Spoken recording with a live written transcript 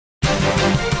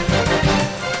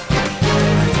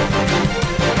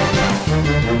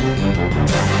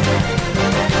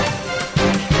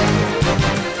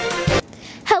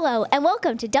Hello and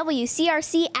welcome to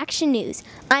WCRC Action News.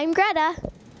 I'm Greta.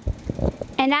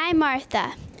 And I'm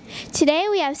Martha. Today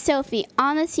we have Sophie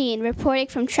on the scene reporting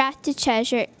from Trash to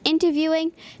Treasure,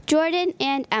 interviewing Jordan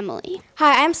and Emily.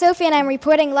 Hi, I'm Sophie and I'm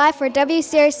reporting live for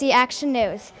WCRC Action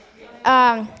News.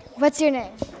 What's your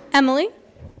name? Emily.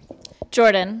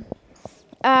 Jordan.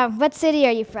 What city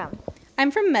are you from? I'm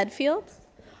from Medfield.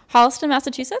 Holliston,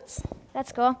 Massachusetts.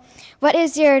 That's cool. What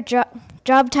is your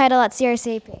job title at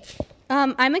CRCAP?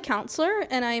 I'm a counselor,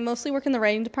 and I mostly work in the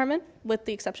writing department, with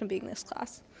the exception being this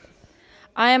class.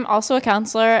 I am also a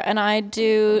counselor, and I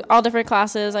do all different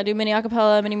classes. I do mini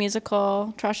acapella, mini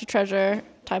musical, Trash to Treasure,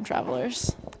 Time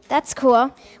Travelers. That's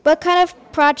cool. What kind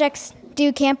of projects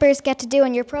do campers get to do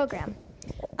in your program?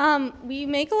 We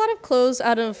make a lot of clothes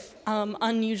out of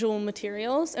unusual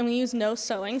materials, and we use no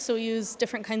sewing, so we use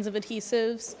different kinds of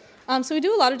adhesives. So we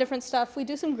do a lot of different stuff. We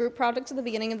do some group projects at the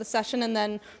beginning of the session, and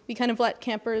then we kind of let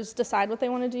campers decide what they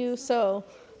want to do. So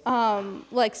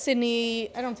like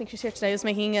Sydney, I don't think she's here today, is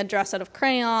making a dress out of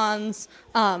crayons.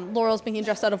 Laurel's making a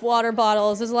dress out of water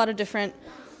bottles. There's a lot of different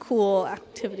cool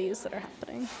activities that are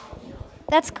happening.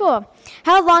 That's cool.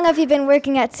 How long have you been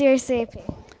working at CRCAP?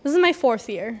 This is my 4th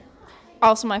year.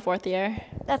 Also my 4th year.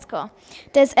 That's cool.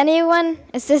 Does anyone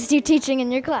assist you teaching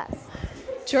in your class?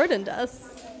 Jordan does.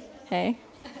 Hey.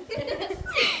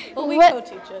 Well, we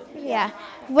co-teach it. Yeah.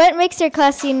 What makes your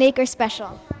class unique or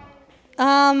special?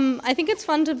 I think it's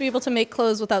fun to be able to make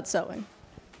clothes without sewing.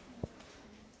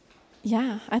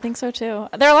 Yeah, I think so too.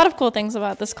 There are a lot of cool things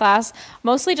about this class.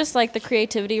 Mostly just like the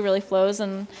creativity really flows,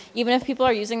 and even if people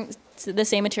are using the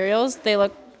same materials, they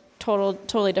look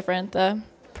totally different. The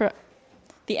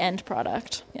end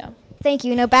product. Yeah. Thank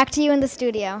you. Now back to you in the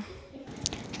studio.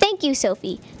 Thank you,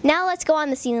 Sophie. Now let's go on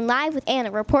the scene live with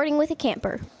Anna reporting with a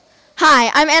camper.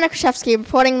 Hi, I'm Anna Kraszewski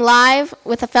reporting live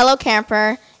with a fellow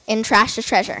camper in Trash to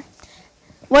Treasure.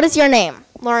 What is your name?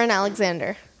 Lauren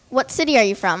Alexander. What city are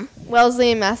you from?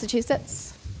 Wellesley,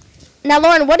 Massachusetts. Now,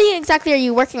 Lauren, what exactly are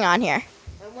you working on here?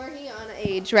 I'm working on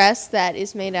a dress that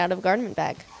is made out of garment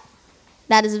bag.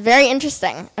 That is very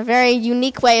interesting, a very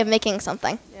unique way of making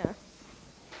something. Yeah.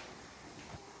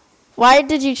 Why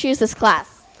did you choose this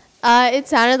class? It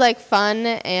sounded like fun,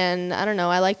 and I don't know,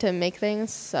 I like to make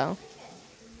things, so.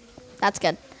 That's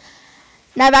good.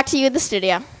 Now back to you in the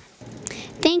studio.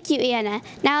 Thank you, Anna.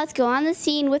 Now let's go on the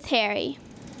scene with Harry.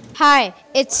 Hi,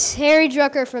 it's Harry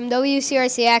Drucker from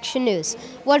WCRC Action News.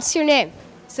 What's your name?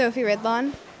 Sophie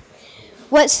Ridlawn.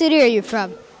 What city are you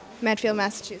from? Medfield,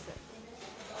 Massachusetts.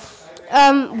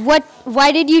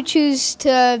 Why did you choose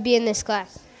to be in this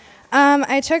class?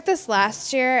 I took this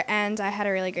last year, and I had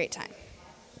a really great time.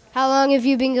 How long have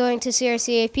you been going to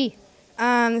CRCAP?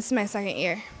 This is my 2nd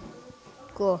year.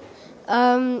 Cool.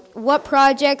 What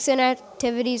projects and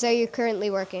activities are you currently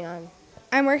working on?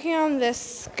 I'm working on this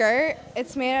skirt.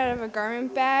 It's made out of a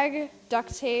garment bag,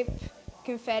 duct tape,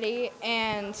 confetti,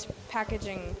 and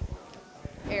packaging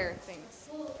air things.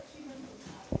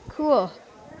 Cool.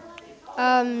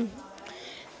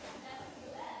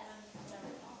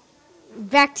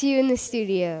 Back to you in the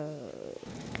studio.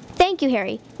 Thank you,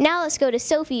 Harry. Now let's go to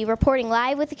Sophie reporting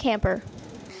live with a camper.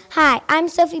 Hi, I'm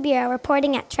Sophie Bureau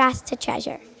reporting at Trash to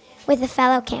Treasure with a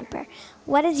fellow camper.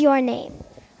 What is your name?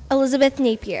 Elizabeth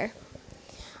Napier.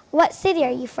 What city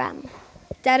are you from?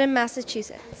 Dedham,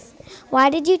 Massachusetts. Why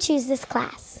did you choose this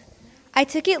class? I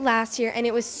took it last year and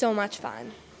it was so much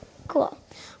fun. Cool.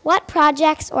 What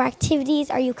projects or activities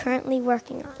are you currently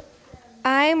working on?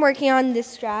 I'm working on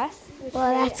this dress.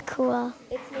 Well, that's cool.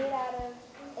 It's made out of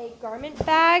a garment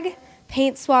bag,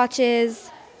 paint swatches,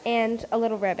 and a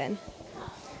little ribbon.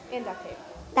 And duct tape.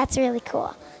 That's really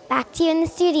cool. Back to you in the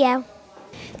studio.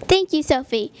 Thank you,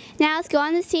 Sophie. Now let's go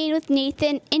on the scene with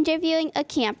Nathan interviewing a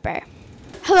camper.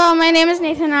 Hello, my name is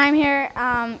Nathan and I'm here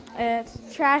at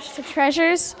Trash to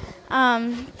Treasures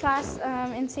class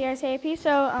in CRCAP.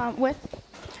 So with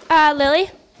Lily.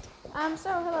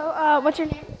 Hello, what's your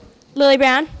name? Lily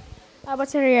Brown. What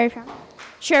city are you from?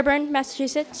 Sherburne,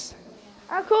 Massachusetts.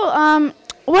 Oh, cool.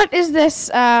 What is this?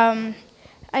 I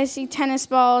see tennis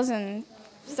balls and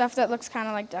stuff that looks kind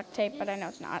of like duct tape, but I know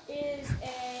it's not. It is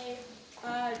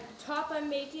a top I'm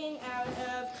making out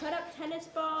of cut up tennis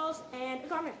balls and a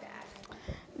garment bag.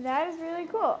 That is really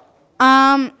cool.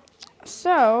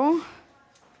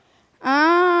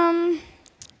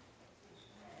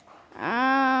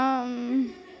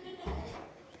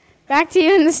 Back to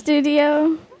you in the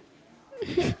studio.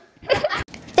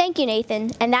 Thank you,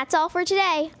 Nathan. And that's all for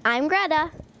today. I'm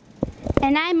Greta.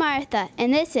 And I'm Martha.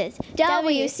 And this is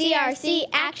WCRC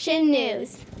Action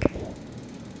News.